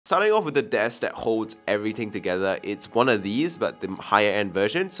Starting off with the desk that holds everything together, it's one of these, but the higher end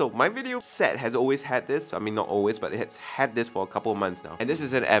version. So my video set has always had this. I mean, not always, but it's had this for a couple of months now. And this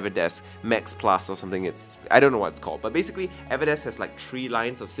is an EverDesk Max Plus or something. I don't know what it's called, but basically EverDesk has like 3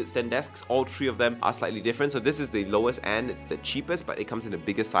 lines of sit-stand desks. All 3 of them are slightly different. So this is the lowest end, it's the cheapest, but it comes in a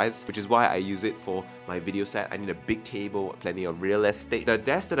bigger size, which is why I use it for my video set. I need a big table, plenty of real estate. The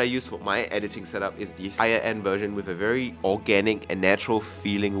desk that I use for my editing setup is the higher end version with a very organic and natural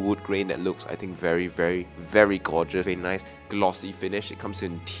feeling wood grain that looks, I think, very, very, very gorgeous. Very nice glossy finish. It comes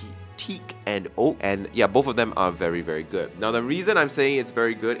in teak and oak, and yeah, both of them are very, very good. Now the reason I'm saying it's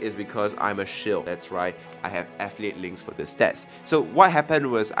very good is because I'm a shill. That's right, I have affiliate links for this desk. So what happened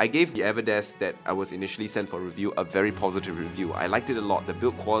was I gave the EverDesk that I was initially sent for review a very positive review. I liked it a lot. The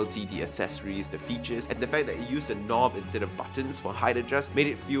build quality, the accessories, the features, and the fact that it used a knob instead of buttons for height adjust made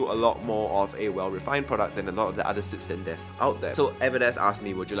it feel a lot more of a well-refined product than a lot of the other sit-stand desks out there. So EverDesk asked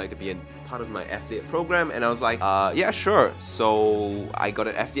me, would you like to be a part of my affiliate program? And I was like, yeah, sure. So I got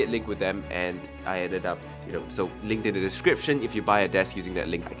an affiliate link with them, and I ended up, so linked in the description. If you buy a desk using that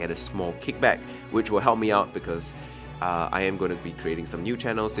link, I get a small kickback, which will help me out because I am going to be creating some new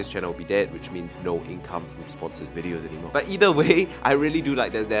channels. This channel will be dead, which means no income from sponsored videos anymore. But either way, I really do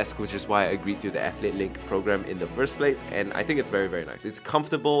like that desk, which is why I agreed to the affiliate link program in the first place, and I think it's very, very nice. It's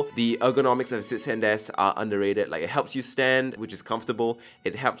comfortable. The ergonomics of a sit-stand desk are underrated. Like, it helps you stand, which is comfortable.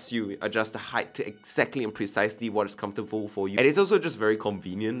 It helps you adjust the height to exactly and precisely what is comfortable for you. And it's also just very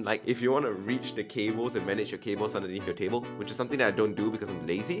convenient. Like, if you want to reach the cables and manage your cables underneath your table, which is something that I don't do because I'm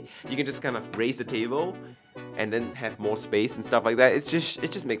lazy, you can just kind of raise the table and then have more space and stuff like that. It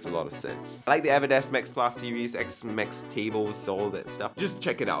just makes a lot of sense. I like the EverDesk Max Plus series, X Max tables, all that stuff. Just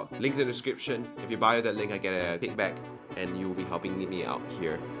check it out. Link in the description. If you buy that link, I get a kickback, and you will be helping me out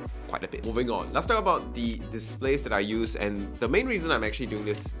here quite a bit. Moving on, let's talk about the displays that I use, and the main reason I'm actually doing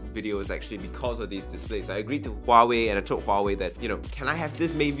this video is actually because of these displays. I agreed to Huawei, and I told Huawei that, can I have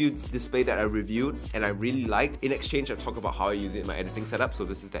this MateView display that I reviewed and I really liked? In exchange, I talk about how I use it in my editing setup, so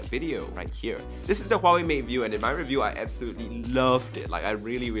this is that video right here. This is the Huawei MateView, and in my review, I absolutely loved it. Like, I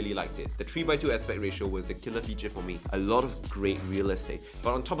really, really liked it. The 3:2 aspect ratio was the killer feature for me. A lot of great real estate,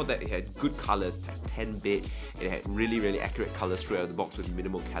 but on top of that, it had good colors, it had 10-bit, it had really, really accurate colors straight out of the box with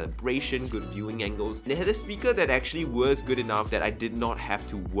minimal calibration, good viewing angles, and it had a speaker that actually was good enough that I did not have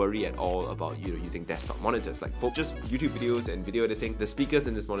to worry at all about using desktop monitors. Like, for just YouTube videos and video editing, the speakers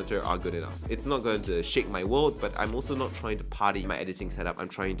in this monitor are good enough. It's not going to shake my world, but I'm also not trying to party my editing setup. I'm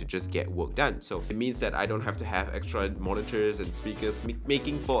trying to just get work done. So it means that I don't have to have extra monitors and speakers,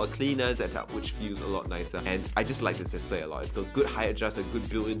 making for a cleaner setup, which feels a lot nicer. And I just like this display a lot. It's got good height adjust, a good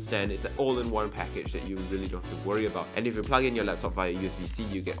built-in stand. It's an all-in-one package that you really don't have to worry about. And if you plug in your laptop via USB-C,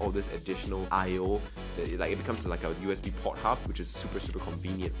 you get all this additional I/O. Like, it becomes like a USB port hub, which is super, super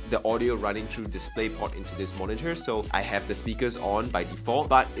convenient. The audio running through DisplayPort into this monitor, so I have the speakers on by default,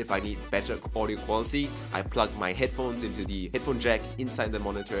 but if I need better audio quality, I plug my headphones into the headphone jack inside the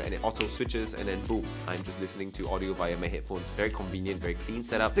monitor, and it auto switches, and then boom, I'm just listening to audio via my headphones. Very convenient, very clean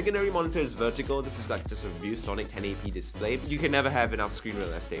setup. Secondary monitor is vertical. This is like just a ViewSonic 1080p display. You can never have enough screen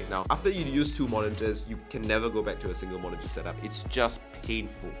real estate. Now, after you use 2 monitors, you can never go back to a single monitor setup. It's just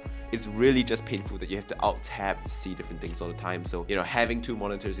painful. It's really just painful that you have to alt-tab to see different things all the time. So, having 2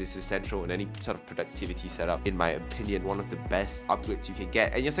 monitors is essential in any sort of productivity setup. In my opinion, one of the best upgrades you can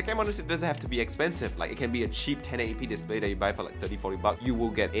get. And your second monitor doesn't have to be expensive. Like, it can be a cheap 1080p display that you buy for like 30-40 bucks. You will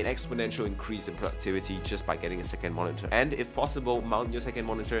get an exponential increase in productivity just by getting a second monitor. And if possible, mount your second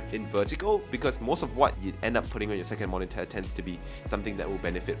monitor in vertical, because most of what you end up putting on your second monitor tends to be something that will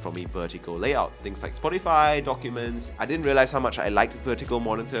benefit from a vertical layout. Things like Spotify, documents. I didn't realize how much I liked vertical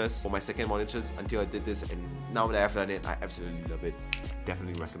monitors for my second monitors until I did this, and now that I've done it, I absolutely love it.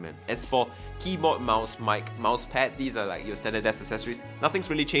 Definitely recommend. As for keyboard, mouse, mic, mouse pad, these are like your standard desk accessories. Nothing's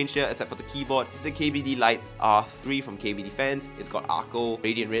really changed here except for the keyboard. It's the KBD Lite R3 from KBD Fans. It's got Arco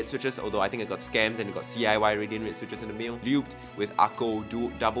radiant red switches, although I think I got scammed and it got CIY radiant red switches in the mail. Lubed with Arco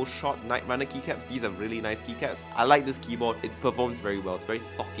double shot Night Runner keycaps. These are really nice keycaps. I like this keyboard. It performs very well. It's very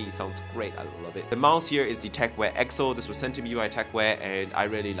thocky. Sounds great. I love it. The mouse here is the TechWear EXO. This was sent to me by TechWear, and I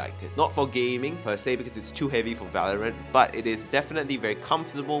really liked it. Not for gaming per se, because it's too heavy for Valorant, but it is definitely very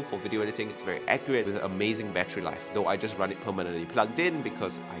comfortable for video editing. It's very accurate with amazing battery life, though I just run it permanently plugged in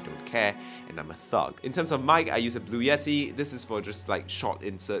because I don't care and I'm a thug. In terms of mic, I use a Blue Yeti. This is for just like short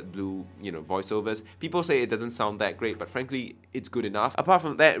insert blue, voiceovers. People say it doesn't sound that great, but frankly, it's good enough. Apart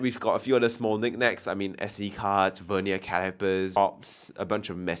from that, we've got a few other small knickknacks. I mean, SD cards, vernier calipers, props, a bunch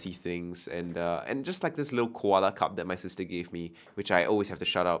of messy things, and just like this little koala cup that my sister gave me, which I always have to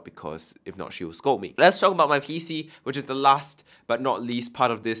shout out because if not, she will scold me. Let's talk about my PC, which is the last but not not least,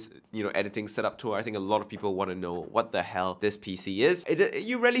 part of this, you know, editing setup tour, I think a lot of people want to know what the hell this PC is.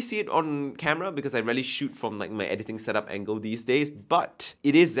 You rarely see it on camera because I rarely shoot from like my editing setup angle these days, but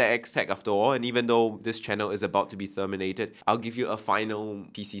it is ZXTECH after all, and even though this channel is about to be terminated, I'll give you a final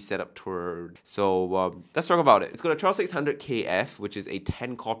PC setup tour. So let's talk about it. It's got a 12600KF, which is a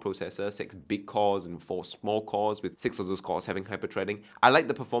 10-core processor, 6 big cores and 4 small cores, with 6 of those cores having hyper-threading. I like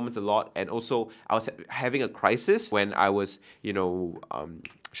the performance a lot, and also I was having a crisis when I was, you know,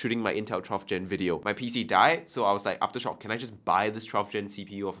 shooting my Intel 12th Gen video. My PC died, so I was like, Aftershock, can I just buy this 12th Gen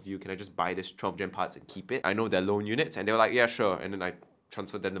CPU off of you? Can I just buy this 12th Gen parts and keep it? I know they're loan units, and they were like, yeah, sure. And then I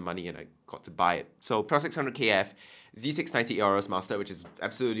transferred them the money and I got to buy it. So 12600KF, Z690 ARS master, which is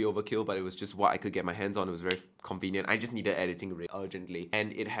absolutely overkill, but it was just what I could get my hands on. It was very convenient. I just needed editing rig urgently.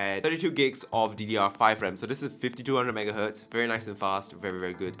 And it had 32 gigs of DDR5 RAM. So this is 5200 megahertz, very nice and fast, very,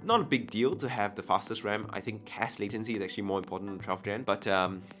 very good. Not a big deal to have the fastest RAM. I think cache latency is actually more important than 12th Gen, but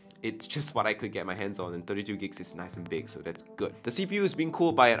it's just what I could get my hands on, and 32 gigs is nice and big, so that's good. The CPU is being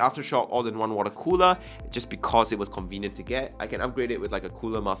cooled by an Aftershock all-in-one water cooler, just because it was convenient to get. I can upgrade it with like a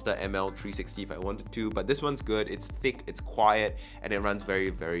Cooler Master ML360 if I wanted to, but this one's good. It's thick, it's quiet, and it runs very,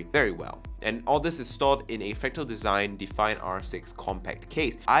 very, very well. And all this is stored in a Fractal Design Define R6 compact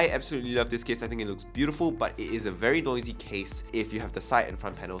case. I absolutely love this case. I think it looks beautiful, but it is a very noisy case if you have the side and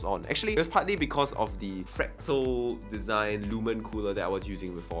front panels on. Actually, it was partly because of the Fractal Design Lumen cooler that I was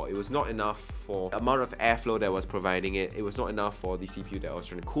using before. It was not enough for the amount of airflow that was providing it. It was not enough for the CPU that I was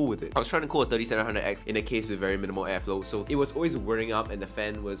trying to cool with it. I was trying to cool a 3700X in a case with very minimal airflow, so it was always whirring up, and the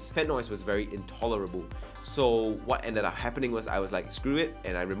fan noise was very intolerable. So what ended up happening was I was like, screw it,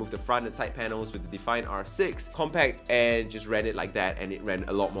 and I removed the front and side panels with the Define R6 compact and just ran it like that, and it ran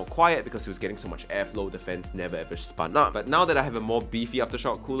a lot more quiet because it was getting so much airflow. The fans never ever spun up. But now that I have a more beefy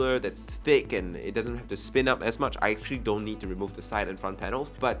Aftershock cooler that's thick and it doesn't have to spin up as much, I actually don't need to remove the side and front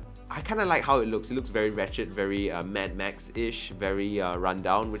panels. But I kind of like how it looks. It looks very ratchet, very Mad Max-ish, very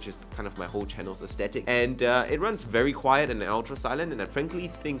rundown, which is kind of my whole channel's aesthetic. And it runs very quiet and ultra silent, and I frankly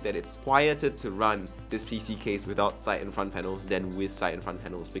think that it's quieter to run this PC case without side and front panels than with side and front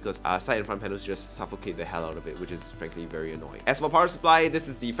panels, because side and front panels just suffocate the hell out of it, which is frankly very annoying. As for power supply, this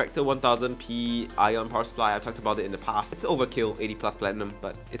is the Fractal 1000p Ion power supply. I've talked about it in the past. It's overkill, 80 plus platinum,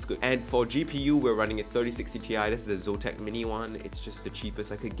 but it's good. And for GPU, we're running a 3060 Ti. This is a Zotac Mini one. It's just the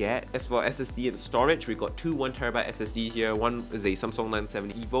cheapest I could get. As for SSD and storage, we got two 1TB SSD here. One is a Samsung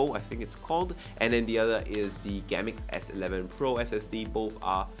 970 EVO, I think it's called, and then the other is the Gamix S11 Pro SSD. Both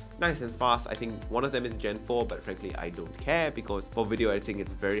are nice and fast. I think one of them is Gen 4, but frankly I don't care, because for video editing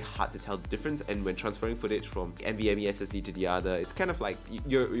it's very hard to tell the difference, and when transferring footage from NVMe SSD to the other, it's kind of like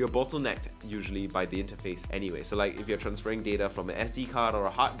you're bottlenecked usually by the interface anyway. So like if you're transferring data from an SD card or a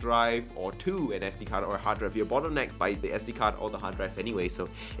hard drive, or to an SD card or a hard drive, you're bottlenecked by the SD card or the hard drive anyway, so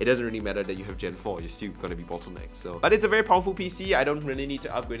it doesn't really matter that you have Gen 4, you're still gonna be bottlenecked. So, but it's a very powerful PC. I don't really need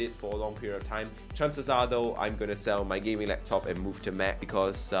to upgrade it for a long period of time. Chances are though, I'm gonna sell my gaming laptop and move to Mac,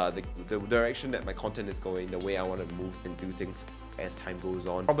 because the direction that my content is going, the way I want to move and do things as time goes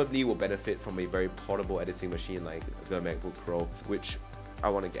on, probably will benefit from a very portable editing machine like the MacBook Pro, which I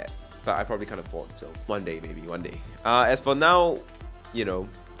want to get, but I probably can't afford, so one day, maybe one day. As for now, you know,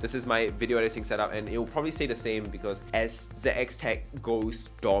 this is my video editing setup, and it will probably stay the same, because as ZXTECH goes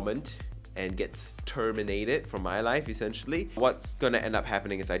dormant and gets terminated from my life, essentially, what's gonna end up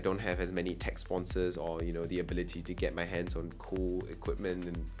happening is I don't have as many tech sponsors, or, you know, the ability to get my hands on cool equipment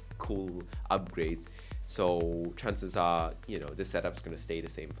and cool upgrades. So chances are, you know, this setup's gonna stay the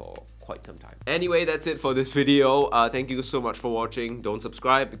same for quite some time. Anyway, that's it for this video. Thank you so much for watching. Don't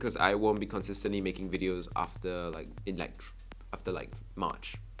subscribe, because I won't be consistently making videos after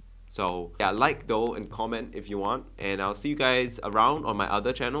March. So yeah, like though and comment if you want, and I'll see you guys around on my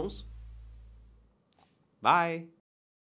other channels. Bye.